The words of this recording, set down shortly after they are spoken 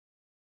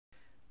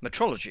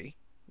Metrology,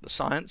 the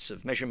science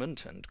of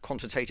measurement and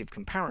quantitative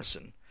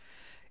comparison,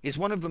 is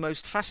one of the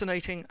most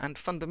fascinating and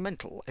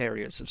fundamental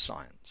areas of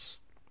science.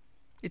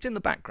 It's in the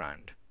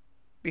background,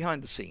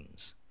 behind the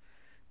scenes,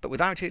 but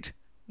without it,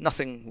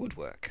 nothing would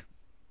work.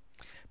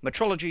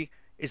 Metrology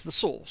is the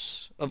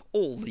source of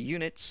all the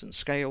units and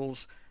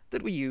scales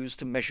that we use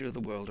to measure the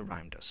world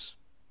around us.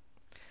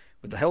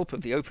 With the help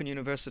of the Open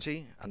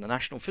University and the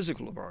National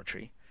Physical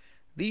Laboratory,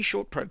 these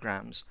short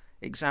programs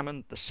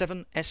examine the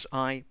 7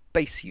 SI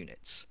base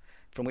units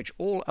from which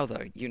all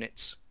other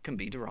units can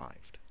be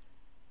derived.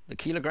 The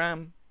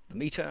kilogram, the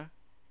meter,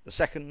 the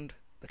second,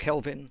 the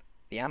Kelvin,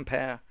 the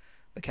ampere,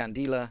 the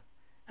candela,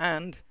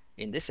 and,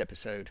 in this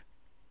episode,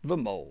 the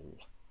mole.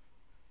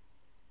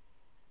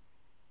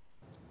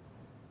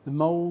 The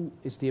mole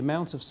is the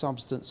amount of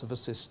substance of a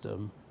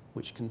system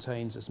which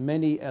contains as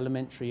many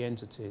elementary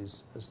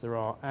entities as there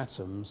are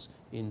atoms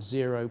in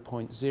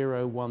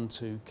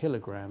 0.012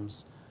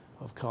 kilograms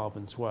of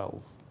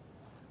carbon-12.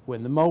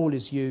 When the mole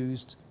is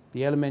used,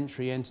 the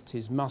elementary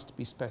entities must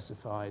be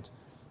specified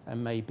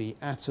and may be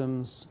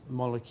atoms,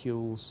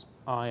 molecules,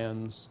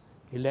 ions,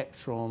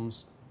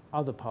 electrons,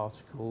 other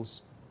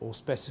particles, or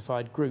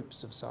specified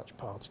groups of such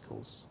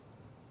particles.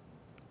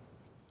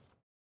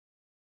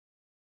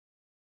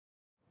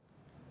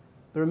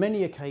 There are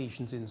many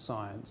occasions in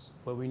science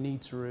where we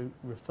need to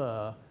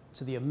refer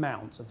to the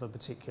amount of a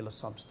particular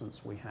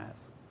substance we have.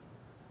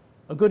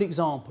 A good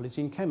example is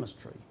in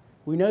chemistry.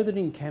 We know that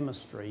in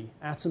chemistry,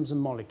 atoms and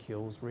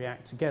molecules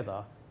react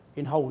together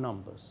in whole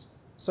numbers.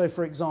 So,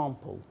 for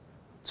example,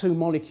 2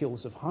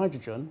 molecules of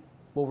hydrogen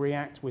will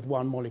react with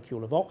 1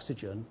 molecule of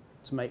oxygen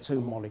to make 2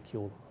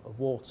 molecules of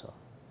water.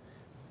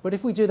 But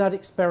if we do that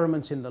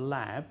experiment in the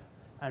lab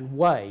and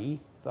weigh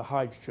the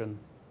hydrogen,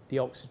 the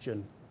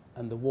oxygen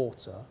and the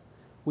water,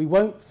 we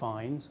won't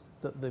find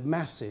that the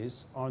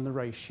masses are in the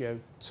ratio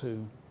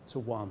 2 to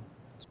 1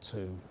 to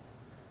 2.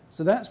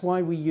 So that's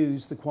why we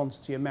use the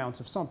quantity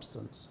amount of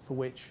substance, for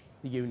which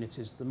the unit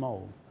is the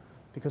mole.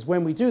 Because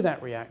when we do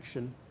that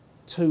reaction,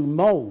 2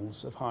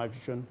 moles of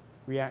hydrogen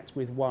react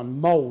with 1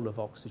 mole of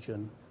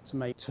oxygen to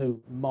make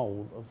 2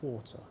 mole of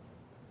water.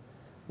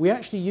 We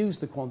actually use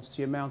the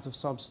quantity amount of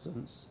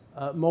substance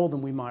more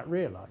than we might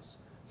realise.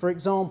 For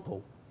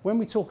example, when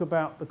we talk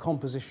about the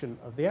composition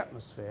of the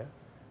atmosphere,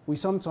 we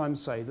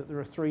sometimes say that there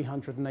are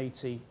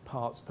 380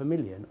 parts per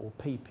million, or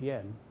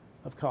ppm,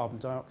 of carbon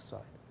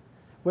dioxide.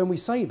 When we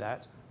say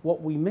that,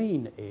 what we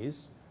mean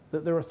is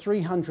that there are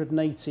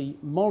 380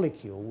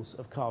 molecules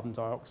of carbon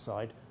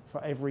dioxide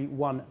for every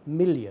 1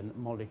 million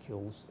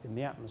molecules in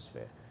the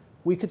atmosphere.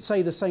 We could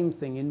say the same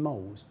thing in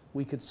moles.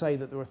 We could say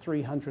that there are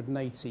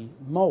 380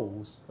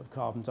 moles of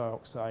carbon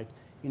dioxide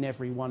in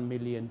every 1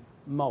 million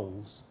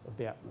moles of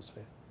the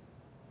atmosphere.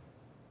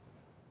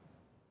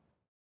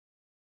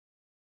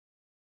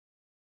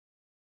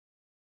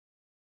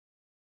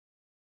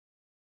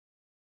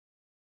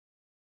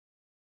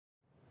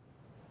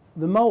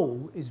 The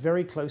mole is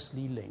very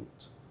closely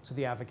linked to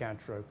the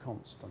Avogadro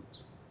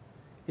constant.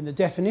 In the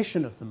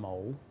definition of the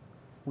mole,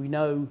 we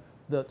know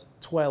that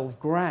 12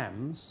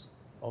 grams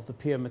of the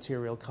pure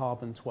material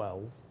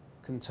carbon-12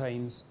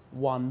 contains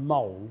 1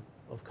 mole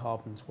of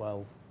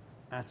carbon-12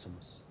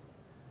 atoms.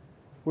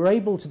 We're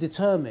able to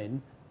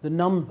determine the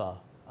number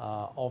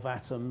of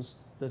atoms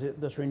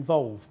that are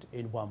involved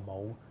in 1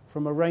 mole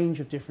from a range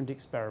of different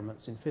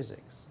experiments in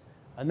physics.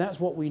 And that's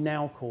what we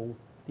now call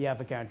the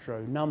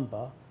Avogadro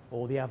number,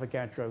 or the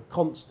Avogadro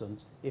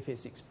constant if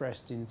it's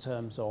expressed in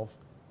terms of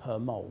per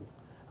mole.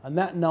 And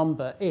that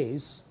number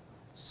is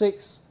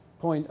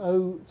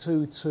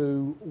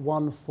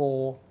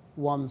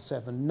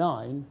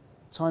 6.02214179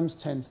 times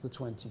 10 to the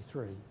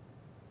 23.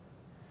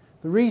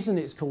 The reason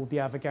it's called the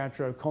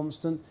Avogadro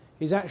constant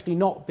is actually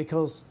not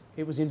because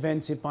it was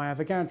invented by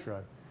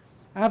Avogadro.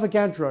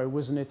 Avogadro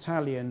was an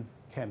Italian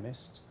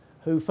chemist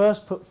who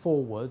first put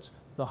forward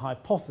the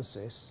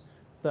hypothesis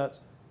that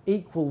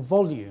equal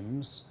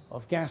volumes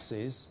of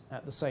gases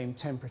at the same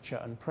temperature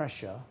and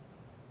pressure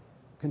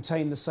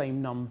contain the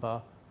same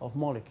number of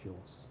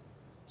molecules.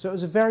 So it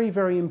was a very,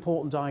 very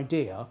important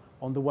idea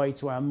on the way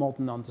to our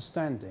modern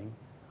understanding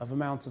of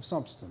amount of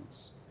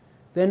substance.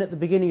 Then at the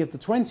beginning of the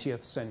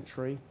 20th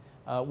century,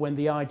 when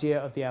the idea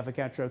of the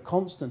Avogadro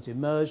constant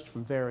emerged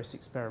from various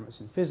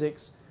experiments in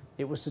physics,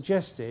 it was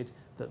suggested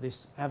that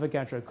this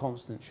Avogadro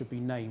constant should be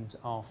named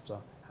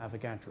after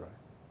Avogadro.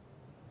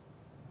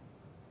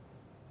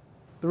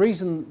 The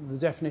reason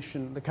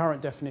the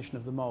current definition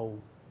of the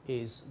mole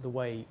is the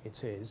way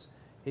it is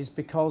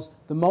because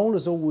the mole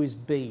has always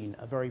been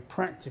a very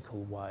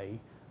practical way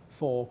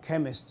for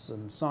chemists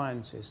and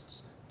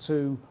scientists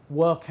to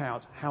work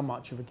out how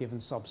much of a given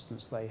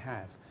substance they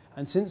have.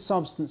 And since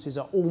substances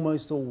are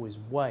almost always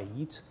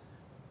weighed,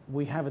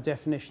 we have a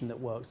definition that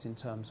works in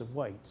terms of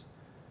weight.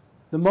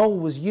 The mole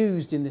was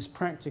used in this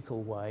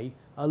practical way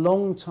a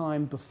long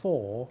time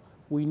before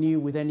we knew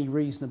with any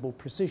reasonable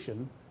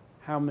precision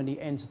how many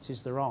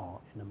entities there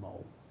are in a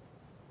mole.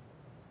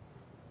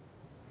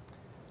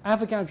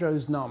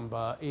 Avogadro's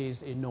number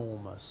is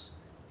enormous.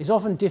 It's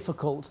often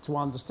difficult to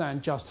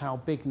understand just how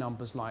big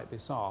numbers like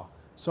this are,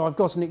 So I've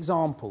got an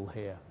example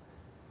here.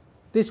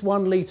 This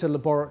 1 litre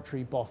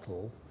laboratory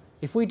bottle,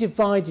 if we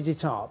divided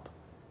it up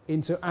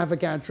into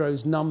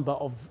Avogadro's number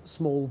of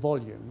small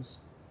volumes,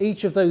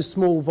 each of those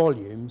small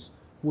volumes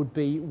would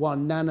be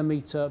 1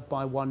 nanometre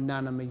by 1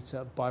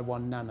 nanometre by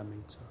 1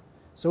 nanometre.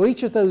 So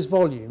each of those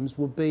volumes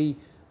would be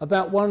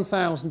about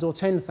 1,000 or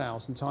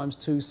 10,000 times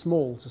too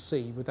small to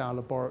see with our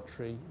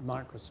laboratory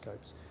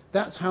microscopes.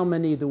 That's how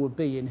many there would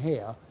be in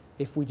here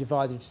if we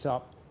divided it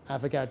up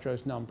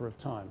Avogadro's number of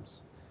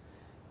times.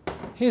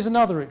 Here's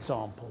another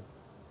example.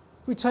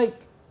 If we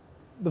take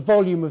the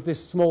volume of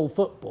this small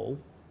football,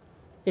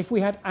 if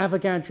we had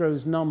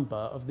Avogadro's number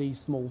of these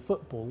small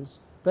footballs,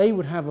 they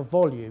would have a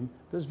volume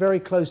that's very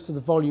close to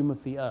the volume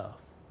of the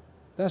Earth.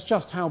 That's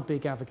just how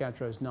big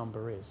Avogadro's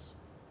number is.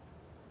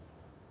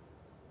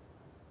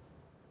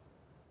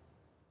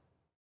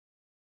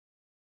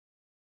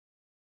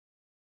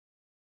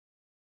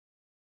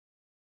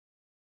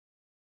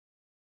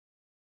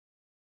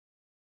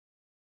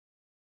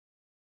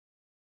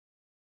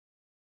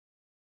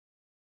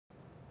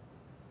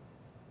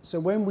 So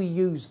when we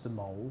use the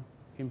mole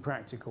in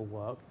practical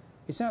work,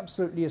 it's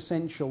absolutely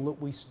essential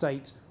that we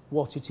state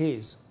what it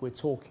is we're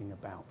talking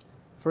about.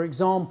 For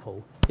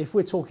example, if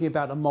we're talking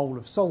about a mole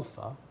of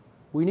sulfur,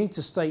 we need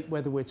to state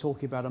whether we're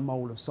talking about a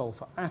mole of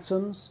sulfur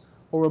atoms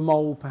or a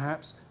mole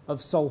perhaps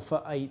of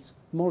sulfur 8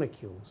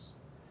 molecules.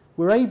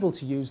 We're able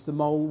to use the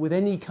mole with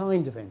any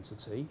kind of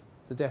entity,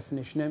 the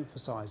definition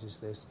emphasises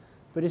this,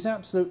 but it's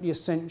absolutely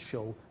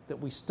essential that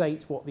we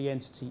state what the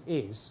entity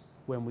is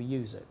when we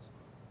use it.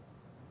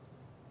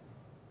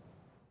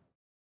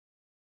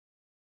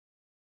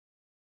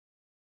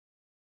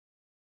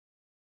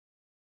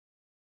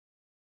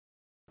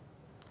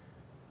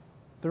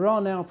 There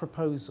are now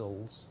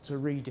proposals to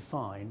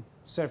redefine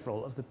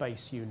several of the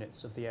base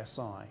units of the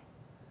SI,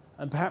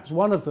 and perhaps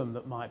one of them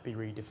that might be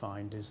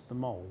redefined is the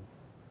mole.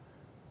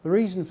 The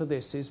reason for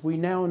this is we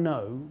now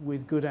know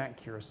with good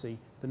accuracy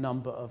the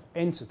number of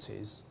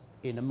entities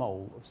in a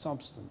mole of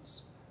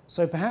substance.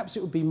 So perhaps it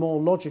would be more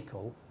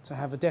logical to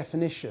have a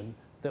definition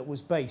that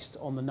was based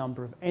on the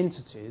number of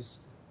entities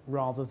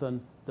rather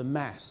than the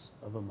mass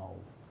of a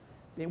mole.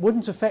 It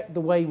wouldn't affect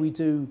the way we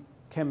do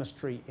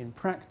chemistry in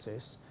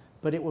practice,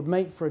 but it would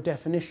make for a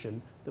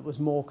definition that was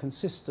more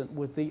consistent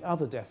with the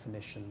other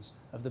definitions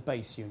of the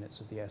base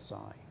units of the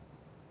SI.